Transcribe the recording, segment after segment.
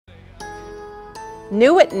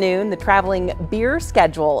New at noon, the traveling beer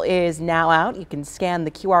schedule is now out. You can scan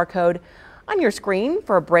the QR code on your screen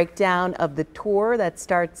for a breakdown of the tour that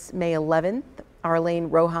starts May 11th. Arlene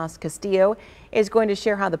Rojas Castillo is going to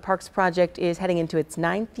share how the Parks Project is heading into its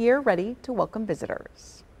 9th year, ready to welcome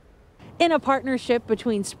visitors. In a partnership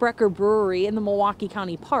between Sprecher Brewery and the Milwaukee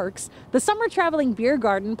County Parks, the Summer Traveling Beer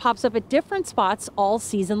Garden pops up at different spots all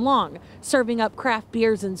season long, serving up craft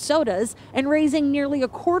beers and sodas and raising nearly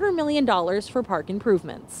 $250,000 for park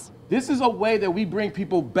improvements. This is a way that we bring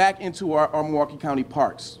people back into our Milwaukee County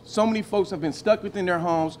parks. So many folks have been stuck within their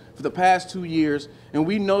homes for the past 2 years, and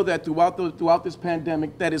we know that throughout this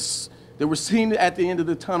pandemic that we're seeing at the end of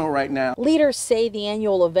the tunnel right now. Leaders say the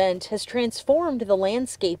annual event has transformed the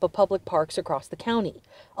landscape of public parks across the county,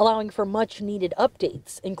 allowing for much needed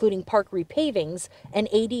updates, including park repavings and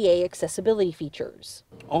ADA accessibility features.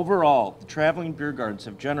 Overall, the traveling beer gardens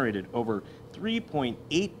have generated over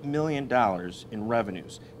 $3.8 million in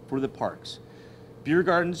revenues for the parks. Beer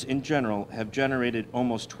gardens in general have generated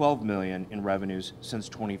almost $12 million in revenues since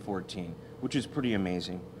 2014, which is pretty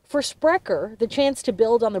amazing. For Sprecher, the chance to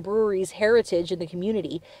build on the brewery's heritage in the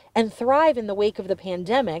community and thrive in the wake of the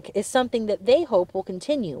pandemic is something that they hope will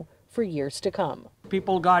continue for years to come.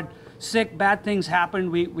 People got sick, bad things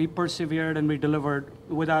happened, we persevered and we delivered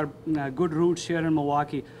with our good roots here in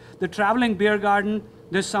Milwaukee. The traveling beer garden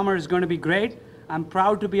this summer is going to be great. I'm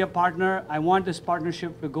proud to be a partner. I want this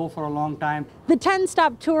partnership to go for a long time. The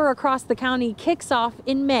 10-stop tour across the county kicks off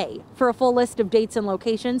in May. For a full list of dates and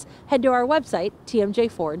locations, head to our website,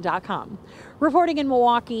 tmj4.com. Reporting in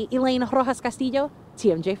Milwaukee, Elaine Rojas Castillo,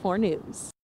 TMJ4 News.